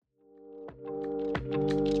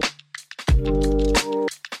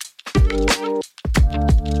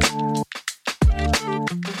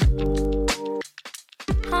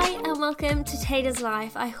Haters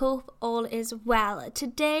Life. I hope all is well.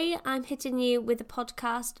 Today I'm hitting you with a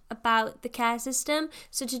podcast about the care system.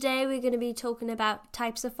 So today we're going to be talking about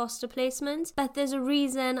types of foster placements, but there's a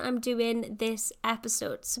reason I'm doing this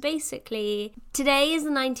episode. So basically, today is the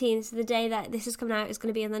 19th, so the day that this is coming out is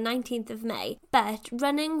going to be on the 19th of May. But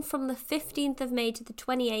running from the 15th of May to the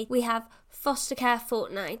 28th, we have Foster Care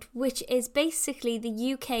Fortnight, which is basically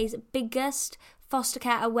the UK's biggest foster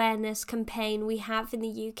care awareness campaign we have in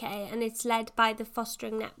the UK, and it's led by the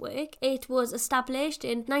Fostering Network. It was established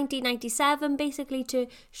in 1997 basically to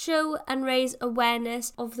show and raise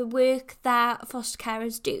awareness of the work that foster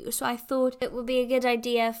carers do. So I thought it would be a good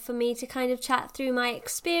idea for me to kind of chat through my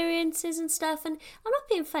experiences and stuff. And I'm not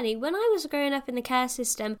being funny, when I was growing up in the care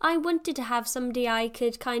system, I wanted to have somebody I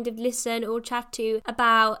could kind of listen or chat to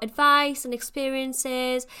about advice and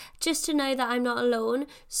experiences, just to know that I'm not alone.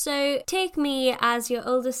 So take me as your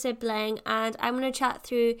older sibling, and I'm going to chat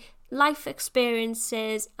through life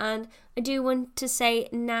experiences, and I do want to say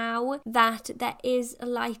now that there is a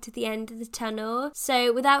light at the end of the tunnel.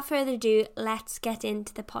 So without further ado, let's get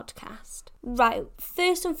into the podcast. Right,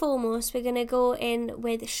 first and foremost, we're going to go in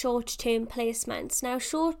with short-term placements. Now,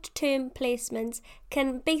 short-term placements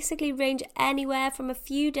can basically range anywhere from a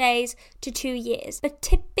few days to 2 years. But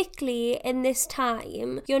typically in this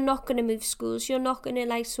time, you're not going to move schools. You're not going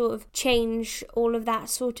to sort of change all of that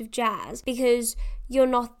sort of jazz, because you're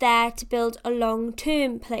not there to build a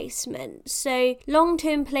long-term placement. So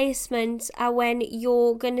long-term placements are when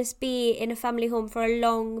you're going to be in a family home for a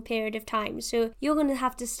long period of time. So you're going to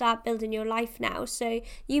have to start building your life now. So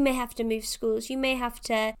you may have to move schools. You may have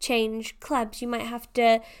to change clubs. You might have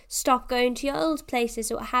to stop going to your old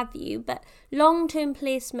places or what have you. But long-term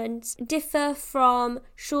placements differ from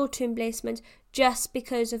short-term placements just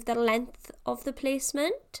because of the length of the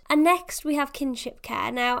placement. And next we have kinship care.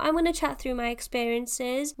 Now I'm going to chat through my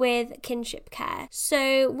experiences with kinship care.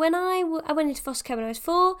 So when I went into foster care when I was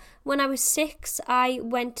 4. When I was 6, I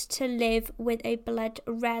went to live with a blood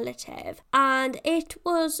relative, and it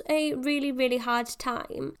was a really, really hard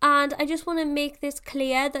time. And I just want to make this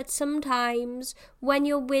clear that sometimes when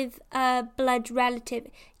you're with a blood relative,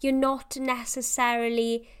 you're not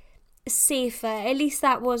necessarily safer. At least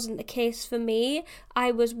that wasn't the case for me. I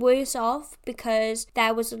was worse off because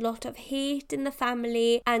there was a lot of hate in the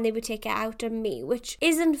family and they would take it out on me, which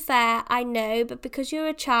isn't fair, I know, but because you're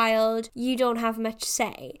a child, you don't have much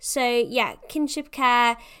say. So yeah, kinship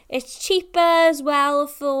care, it's cheaper as well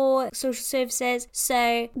for social services,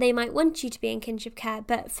 so they might want you to be in kinship care,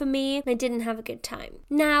 but for me, I didn't have a good time.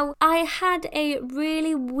 Now, I had a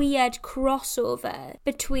really weird crossover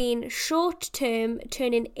between short-term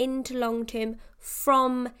turning into long-term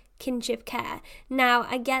from kinship care. Now,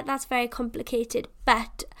 I get that's very complicated,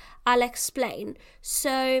 but I'll explain.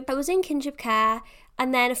 So I was in kinship care,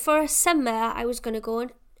 and then for a summer I was going to go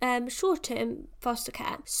on short-term foster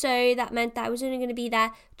care. So that meant that I was only going to be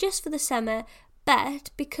there just for the summer,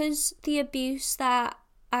 but because the abuse that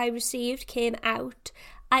I received came out,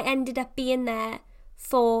 I ended up being there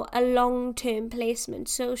for a long-term placement.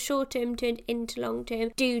 So short-term turned into long-term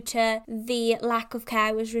due to the lack of care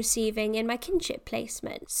I was receiving in my kinship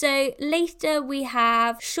placement. So later we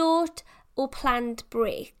have short or planned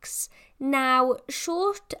breaks. Now,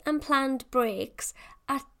 short and planned breaks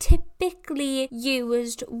are typically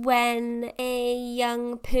used when a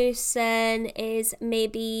young person is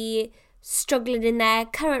maybe struggling in their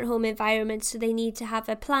current home environment, so they need to have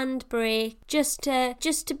a planned break just to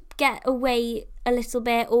get away a little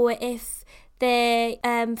bit, or if the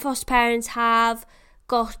foster parents have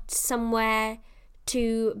got somewhere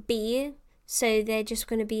to be, so they're just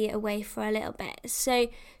going to be away for a little bit. So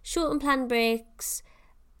short and planned breaks,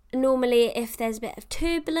 normally if there's a bit of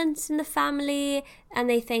turbulence in the family and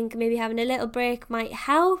they think maybe having a little break might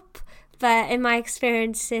help, but in my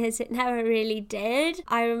experiences, it never really did.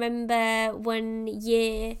 I remember one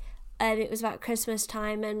year, it was about Christmas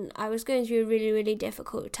time, and I was going through a really, really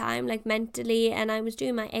difficult time, mentally, and I was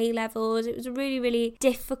doing my A-levels. It was a really, really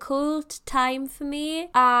difficult time for me,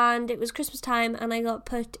 and it was Christmas time, and I got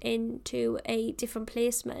put into a different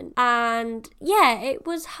placement. And yeah, it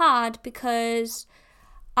was hard because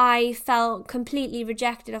I felt completely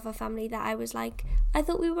rejected of a family that I was I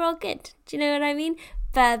thought we were all good. Do you know what I mean?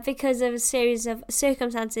 But because of a series of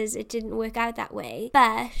circumstances, it didn't work out that way.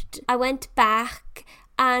 But I went back,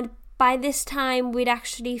 and by this time, we'd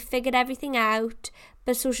actually figured everything out,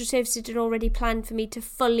 but social services had already planned for me to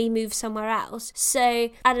fully move somewhere else. So,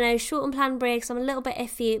 I don't know, short and planned breaks, I'm a little bit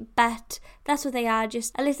iffy, but that's what they are,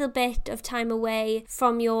 just a little bit of time away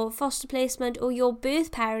from your foster placement or your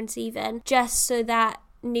birth parents even, just so that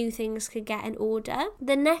new things could get in order.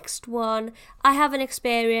 The next one I haven't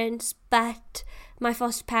experienced, but my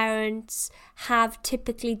foster parents have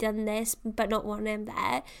typically done this, but not when I'm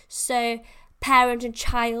there. So parent and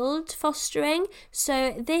child fostering.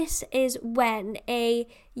 So this is when a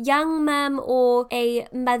young mum or a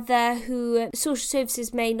mother who social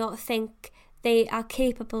services may not think they are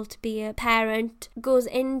capable to be a parent goes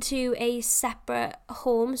into a separate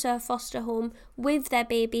home, so a foster home, with their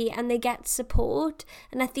baby, and they get support.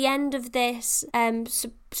 And at the end of this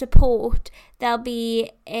support, there'll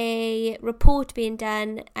be a report being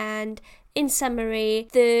done, and in summary,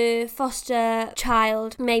 the foster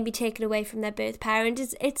child may be taken away from their birth parent.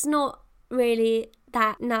 It's not really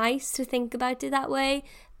that nice to think about it that way,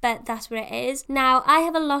 but that's what it is. Now, I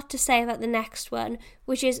have a lot to say about the next one,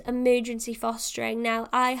 which is emergency fostering. Now,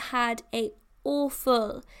 I had an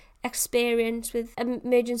awful experience with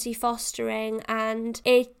emergency fostering, and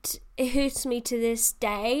it hurts me to this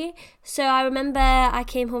day. So I remember I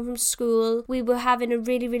came home from school. We were having a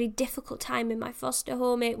really, really difficult time in my foster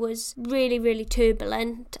home. It was really, really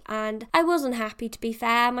turbulent, and I wasn't happy, to be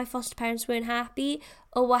fair. My foster parents weren't happy,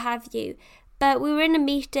 or what have you. But we were in a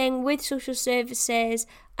meeting with social services,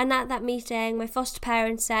 and at that meeting, my foster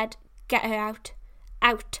parents said, "Get her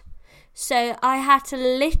out. So I had to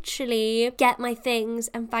literally get my things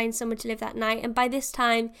and find somewhere to live that night. And by this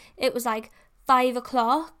time, it was like 5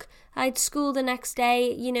 o'clock. I had school the next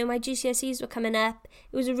day. My GCSEs were coming up.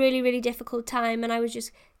 It was a really, really difficult time, and I was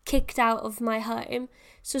just kicked out of my home.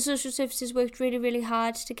 So social services worked really, really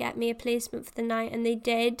hard to get me a placement for the night, and they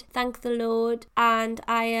did, thank the Lord. And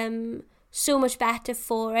I am so much better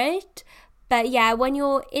for it. But yeah, when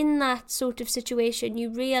you're in that sort of situation, you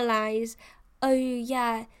realise, oh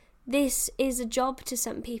yeah, this is a job to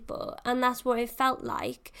some people, and that's what it felt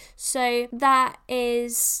like. So that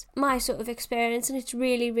is my sort of experience, and it's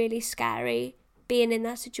really, really scary being in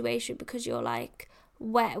that situation, because you're like,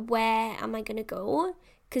 where am I going to go?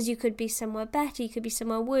 Because you could be somewhere better, you could be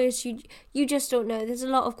somewhere worse, you just don't know. There's a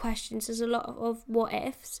lot of questions, there's a lot of what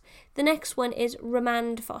ifs. The next one is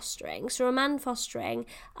remand fostering. So remand fostering,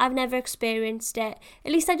 I've never experienced it.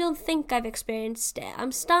 At least I don't think I've experienced it.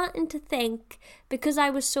 I'm starting to think, because I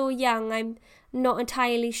was so young, I'm not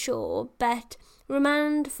entirely sure, but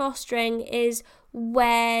remand fostering is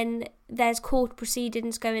when there's court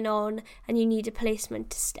proceedings going on and you need a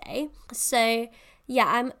placement to stay. So yeah,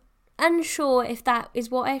 I'm unsure if that is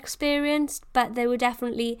what I experienced, but there were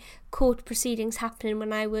definitely court proceedings happening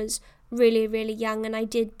when I was really, really young, and I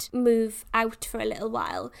did move out for a little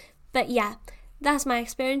while. But yeah, that's my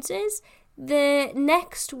experiences. The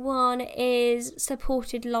next one is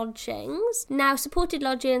supported lodgings. Now, supported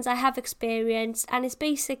lodgings I have experienced, and it's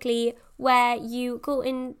basically where you go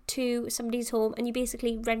into somebody's home and you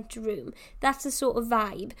basically rent a room. That's the sort of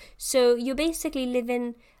vibe. So you're basically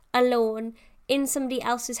living alone in somebody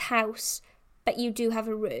else's house, but you do have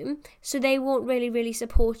a room. So they won't really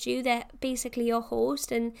support you. They're basically your host,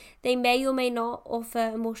 and they may or may not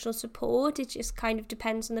offer emotional support. It just kind of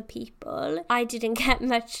depends on the people. I didn't get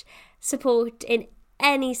much support in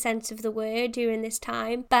any sense of the word during this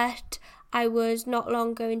time, but I was not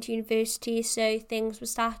long going to university, so things were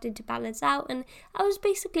starting to balance out, and I was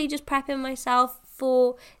basically just prepping myself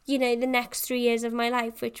for, the next 3 years of my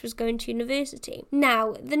life, which was going to university.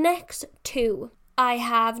 Now, the next two I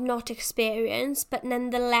have not experienced, but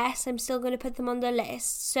nonetheless, I'm still going to put them on the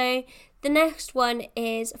list. So the next one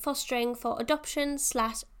is fostering for adoption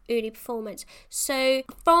 / early performance. So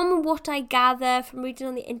from what I gather from reading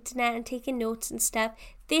on the internet and taking notes and stuff,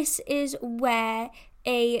 this is where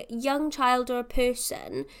a young child or a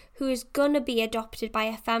person who is going to be adopted by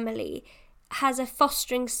a family has a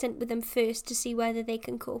fostering stint with them first to see whether they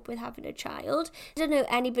can cope with having a child. I don't know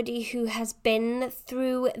anybody who has been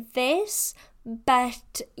through this,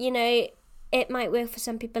 but, it might work for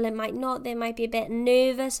some people, it might not. They might be a bit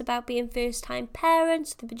nervous about being first-time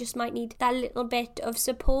parents. They just might need that little bit of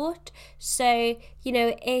support. So,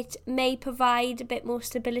 it may provide a bit more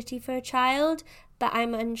stability for a child, but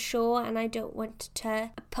I'm unsure, and I don't want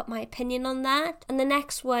to put my opinion on that. And the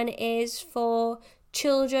next one is for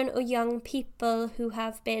children or young people who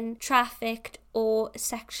have been trafficked or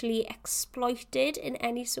sexually exploited in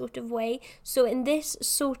any sort of way. So in this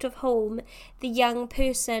sort of home, the young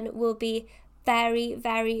person will be very,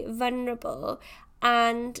 very vulnerable,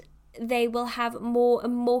 and they will have more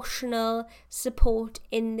emotional support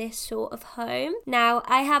in this sort of home. Now,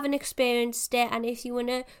 I haven't experienced it, and if you want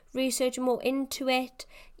to research more into it,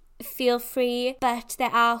 feel free, but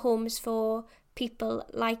there are homes for people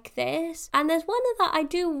like this. And there's one that I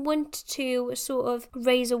do want to sort of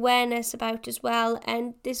raise awareness about as well,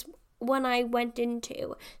 and this one I went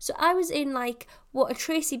into. So I was in like what a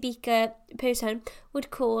Tracy Beaker person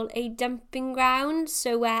would call a dumping ground,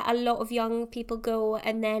 so where a lot of young people go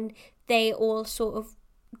and then they all sort of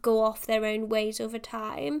go off their own ways over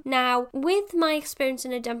time. Now, with my experience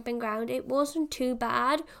in a dumping ground, it wasn't too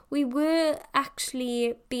bad. We were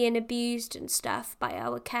actually being abused and stuff by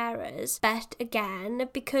our carers, but again,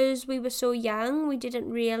 because we were so young, we didn't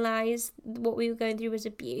realise what we were going through was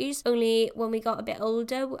abuse. Only when we got a bit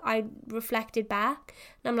older, I reflected back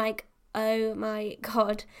and I'm like, oh my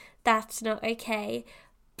god, that's not okay.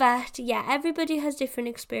 But yeah, everybody has different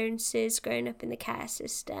experiences growing up in the care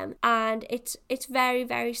system, and it's very,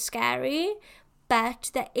 very scary. But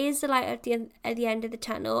there is a light at the end of the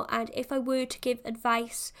tunnel, and if I were to give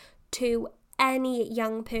advice to any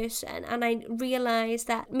young person, and I realise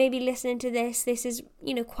that maybe listening to this is,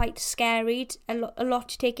 quite scary, a lot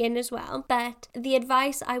to take in as well, but the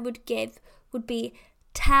advice I would give would be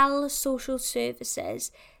tell social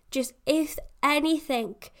services, just if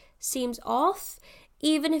anything seems off.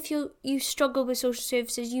 Even if you struggle with social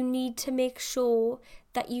services, you need to make sure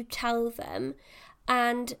that you tell them.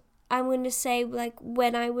 And I'm going to say, like,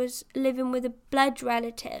 when I was living with a blood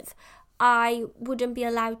relative, I wouldn't be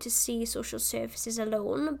allowed to see social services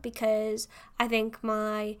alone because I think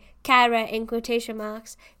my carer, in quotation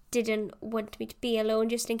marks, didn't want me to be alone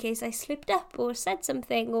just in case I slipped up or said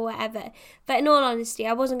something or whatever. But in all honesty,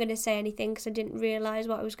 I wasn't going to say anything because I didn't realise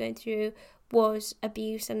what I was going through was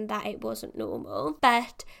abuse and that it wasn't normal.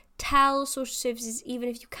 But tell social services even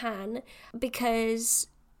if you can, because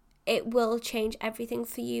it will change everything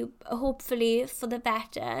for you, hopefully for the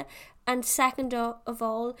better. And second of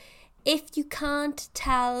all, if you can't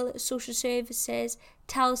tell social services,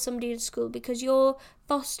 tell somebody in school, because your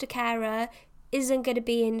foster carer isn't going to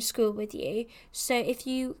be in school with you. So if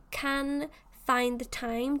you can find the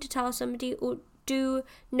time to tell somebody, or do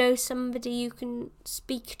know somebody you can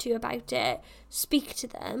speak to about it, speak to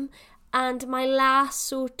them. And my last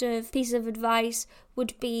sort of piece of advice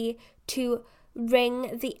would be to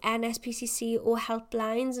ring the NSPCC or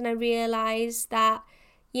helplines. And I realise that,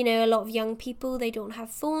 a lot of young people, they don't have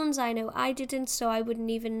phones. I know I didn't, so I wouldn't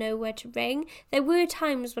even know where to ring. There were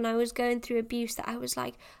times when I was going through abuse that I was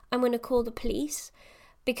like, I'm going to call the police,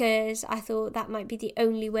 because I thought that might be the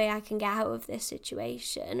only way I can get out of this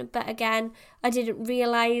situation. But again, I didn't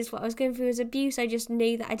realise what I was going through was abuse. I just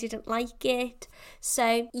knew that I didn't like it.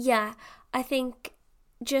 So yeah, I think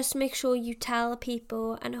just make sure you tell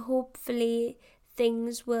people, and hopefully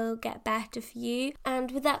things will get better for you.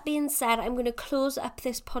 And with that being said, I'm going to close up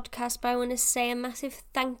this podcast, but I want to say a massive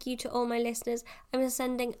thank you to all my listeners. I'm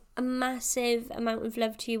sending a massive amount of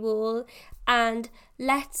love to you all, and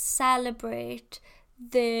let's celebrate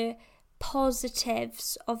the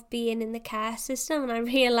positives of being in the care system. And I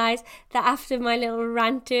realised that after my little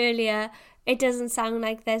rant earlier, it doesn't sound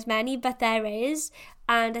like there's many, but there is.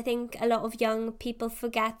 And I think a lot of young people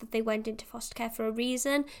forget that they went into foster care for a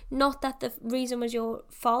reason. Not that the reason was your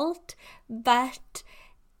fault, but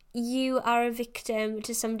you are a victim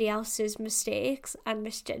to somebody else's mistakes and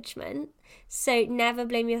misjudgment. So never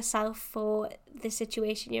blame yourself for the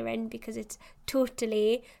situation you're in, because it's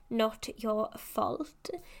totally not your fault.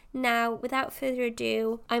 Now, without further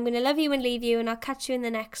ado, I'm going to love you and leave you, and I'll catch you in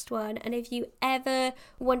the next one. And if you ever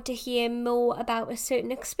want to hear more about a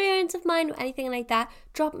certain experience of mine or anything like that,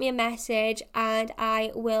 drop me a message and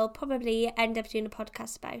I will probably end up doing a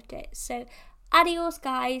podcast about it. So adios,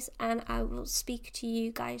 guys, and I will speak to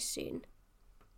you guys soon.